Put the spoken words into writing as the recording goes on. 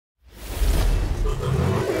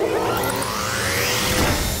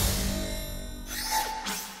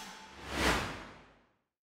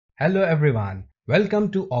Hello everyone,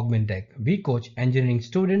 welcome to Augmintech. We coach engineering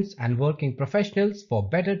students and working professionals for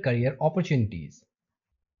better career opportunities.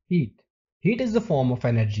 Heat. Heat is the form of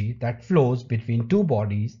energy that flows between two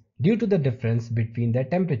bodies due to the difference between their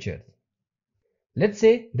temperatures. Let's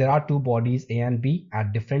say there are two bodies A and B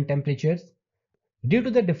at different temperatures. Due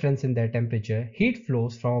to the difference in their temperature, heat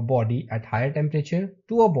flows from a body at higher temperature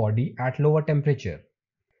to a body at lower temperature.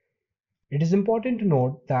 It is important to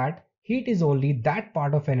note that heat is only that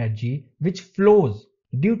part of energy which flows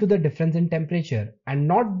due to the difference in temperature and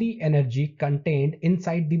not the energy contained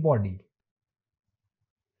inside the body.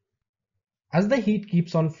 As the heat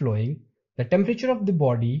keeps on flowing, the temperature of the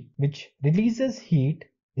body which releases heat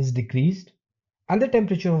is decreased and the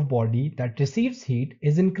temperature of body that receives heat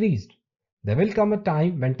is increased. There will come a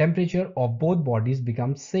time when temperature of both bodies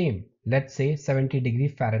becomes same, let's say 70 degree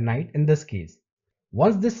Fahrenheit in this case.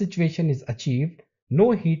 Once this situation is achieved,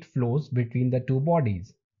 no heat flows between the two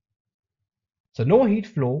bodies. So no heat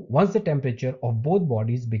flow once the temperature of both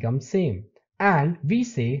bodies becomes same, and we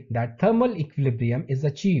say that thermal equilibrium is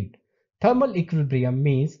achieved. Thermal equilibrium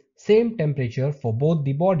means same temperature for both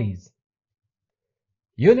the bodies.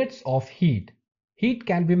 Units of heat. Heat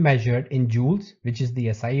can be measured in joules, which is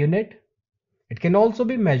the SI unit. It can also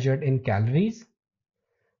be measured in calories.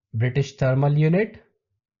 British thermal unit.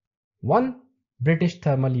 1 British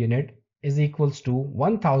thermal unit is equals to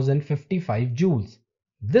 1055 joules.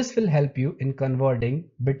 This will help you in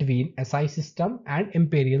converting between SI system and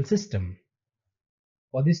imperial system.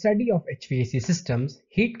 For the study of HVAC systems,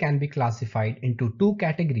 heat can be classified into two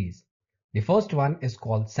categories. The first one is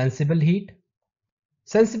called sensible heat.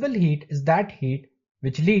 Sensible heat is that heat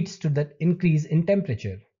which leads to the increase in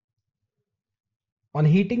temperature. On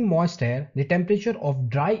heating moist air, the temperature of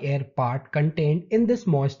dry air part contained in this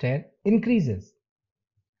moist air increases.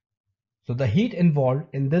 So the heat involved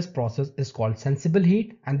in this process is called sensible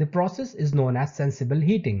heat, and the process is known as sensible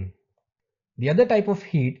heating. The other type of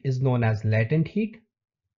heat is known as latent heat.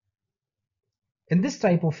 In this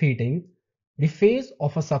type of heating, the phase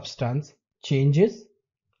of a substance changes,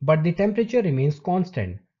 but the temperature remains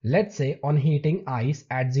constant. Let's say on heating ice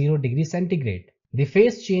at 0 degree centigrade, the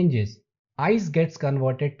phase changes. Ice gets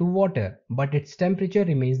converted to water, but its temperature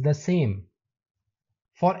remains the same.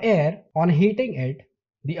 For air, on heating it,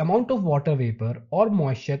 the amount of water vapor or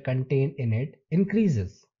moisture contained in it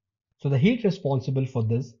increases. So the heat responsible for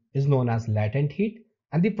this is known as latent heat,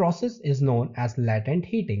 and the process is known as latent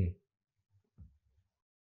heating.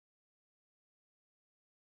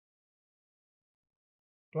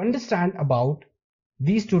 To understand about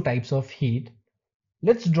these two types of heat,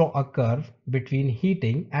 let's draw a curve between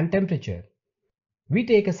heating and temperature. We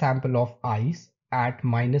take a sample of ice at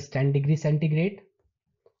minus 10 degree centigrade.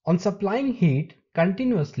 On supplying heat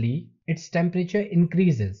continuously, its temperature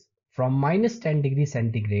increases from minus 10 degree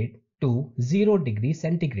centigrade to 0 degree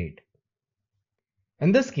centigrade.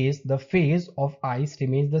 In this case, the phase of ice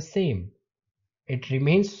remains the same. It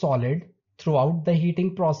remains solid throughout the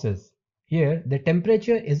heating process. Here, the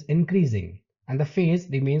temperature is increasing and the phase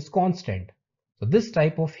remains constant. So this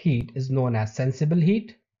type of heat is known as sensible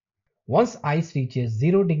heat. Once ice reaches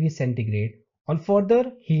 0 degree centigrade, on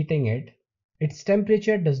further heating it, its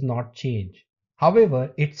temperature does not change.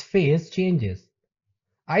 However, its phase changes.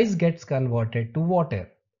 Ice gets converted to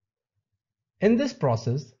water. In this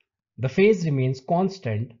process, the phase remains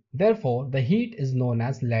constant, therefore the heat is known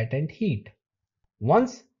as latent heat.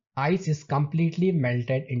 Once ice is completely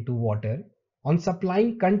melted into water, on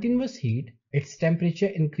supplying continuous heat, its temperature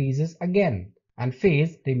increases again and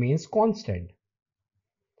phase remains constant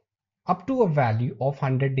up to a value of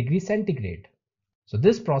 100 degrees centigrade. So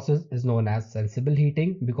this process is known as sensible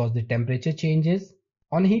heating because the temperature changes.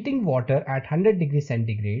 On heating water at 100 degrees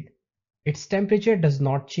centigrade, its temperature does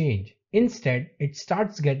not change. Instead, it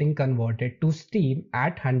starts getting converted to steam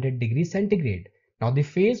at 100 degrees centigrade. Now the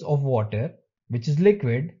phase of water, which is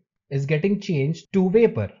liquid, is getting changed to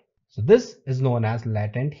vapor. So this is known as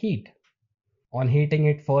latent heat. On heating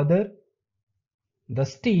it further, the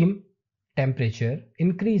steam temperature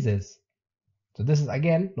increases. So this is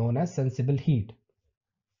again known as sensible heat.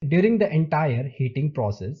 During the entire heating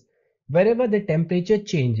process, wherever the temperature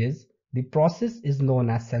changes, the process is known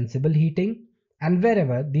as sensible heating, and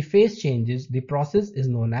wherever the phase changes, the process is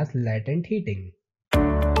known as latent heating.